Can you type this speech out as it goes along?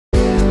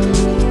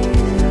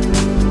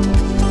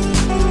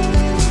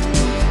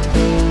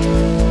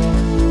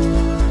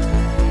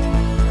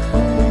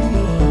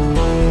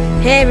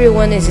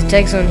everyone, it's a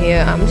TechZone here.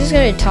 I'm just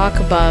going to talk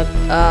about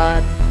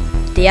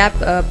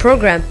the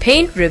program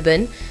Paint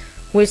Ribbon,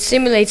 which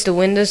simulates the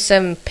Windows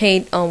 7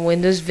 Paint on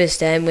Windows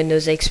Vista and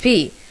Windows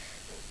XP.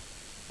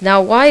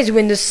 Now, why is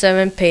Windows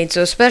 7 Paint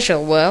so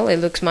special? Well, it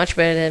looks much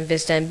better than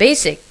Vista and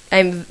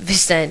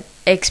Vista and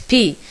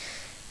XP,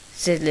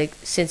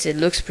 since it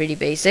looks pretty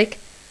basic.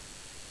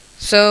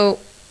 So,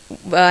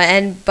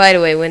 and by the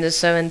way, Windows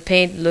 7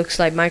 Paint looks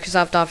like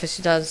Microsoft Office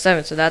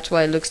 2007, so that's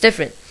why it looks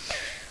different.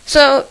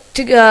 So,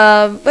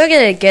 we're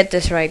gonna get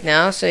this right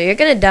now. So you're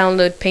gonna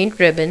download Paint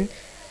Ribbon.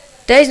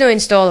 There is no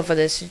installer for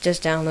this,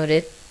 just download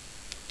it.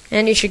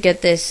 And you should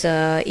get this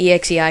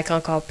exe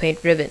icon called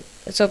Paint Ribbon.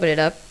 Let's open it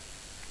up.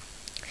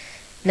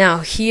 Now,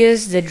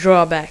 here's the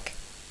drawback.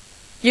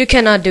 You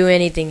cannot do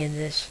anything in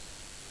this.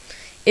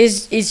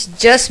 It's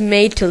just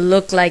made to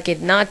look like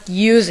it, not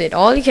use it.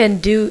 All you can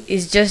do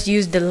is just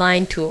use the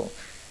line tool.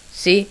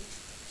 See?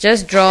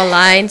 Just draw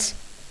lines.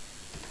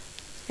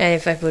 And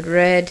if I put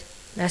red,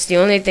 that's the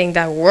only thing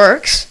that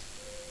works.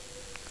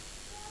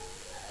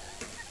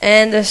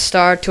 And the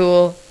star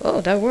tool.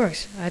 Oh, that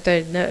works. I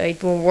thought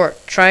it won't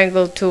work.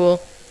 Triangle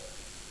tool.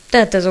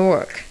 That doesn't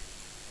work.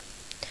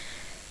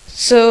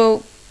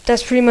 So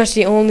that's pretty much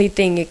the only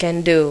thing you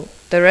can do.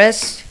 The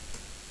rest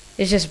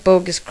is just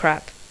bogus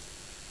crap.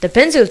 The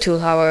pencil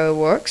tool, however,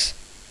 works.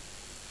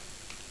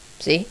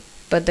 See?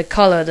 But the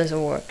color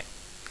doesn't work.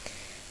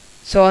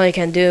 So all you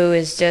can do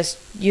is just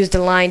use the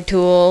line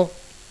tool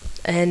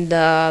and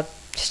the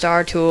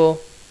star tool,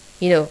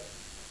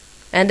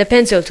 and the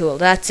pencil tool.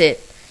 That's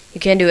it.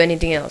 You can't do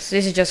anything else.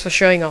 This is just for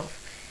showing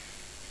off.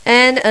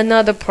 And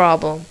another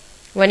problem.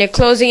 When you're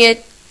closing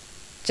it,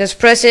 just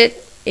press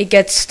it, it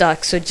gets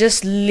stuck. So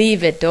just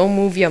leave it. Don't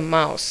move your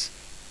mouse.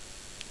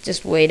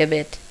 Just wait a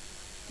bit.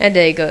 And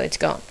there you go, it's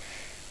gone.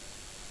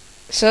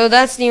 So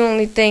that's the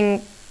only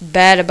thing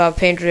bad about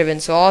Paint Ribbon.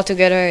 So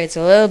altogether, it's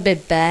a little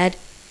bit bad.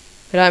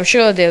 But I'm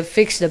sure they'll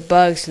fix the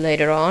bugs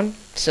later on.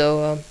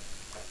 So,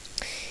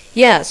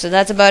 yeah, so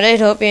that's about it.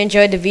 Hope you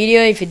enjoyed the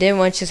video. If you did,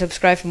 why don't you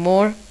subscribe for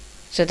more.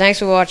 So thanks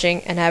for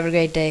watching and have a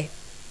great day.